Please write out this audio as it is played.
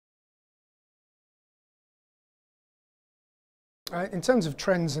In terms of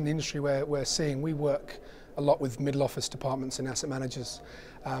trends in the industry we're seeing, we work a lot with middle office departments and asset managers.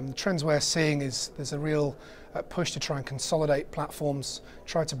 The trends we're seeing is there's a real push to try and consolidate platforms,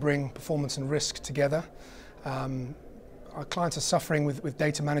 try to bring performance and risk together. Our clients are suffering with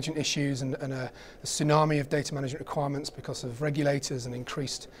data management issues and a tsunami of data management requirements because of regulators and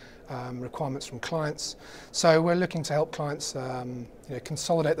increased requirements from clients. So we're looking to help clients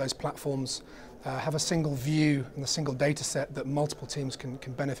consolidate those platforms, have a single view and a single data set that multiple teams can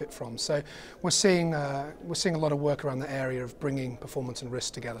benefit from. So we're seeing a lot of work around the area of bringing performance and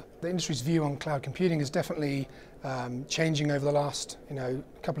risk together. The industry's view on cloud computing is definitely changing over the last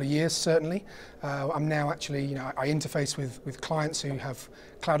couple of years, certainly. I'm now actually, I interface with clients who have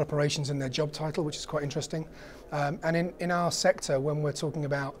cloud operations in their job title, which is quite interesting. And in our sector, when we're talking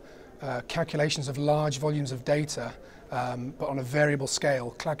about calculations of large volumes of data, but on a variable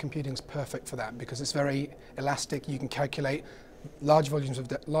scale, cloud computing is perfect for that because it's very elastic. You can calculate large volumes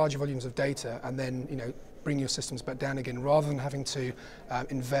of data and then bring your systems back down again, rather than having to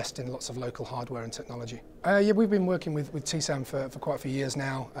invest in lots of local hardware and technology. Yeah, we've been working with TSAM for quite a few years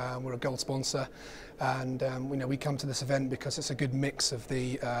now. We're a gold sponsor, and we come to this event because it's a good mix of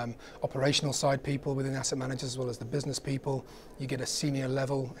the operational side people within asset managers as well as the business people. You get a senior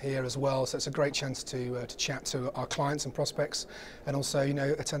level here as well, so it's a great chance to chat to our clients and prospects, and also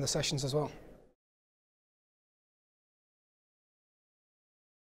attend the sessions as well.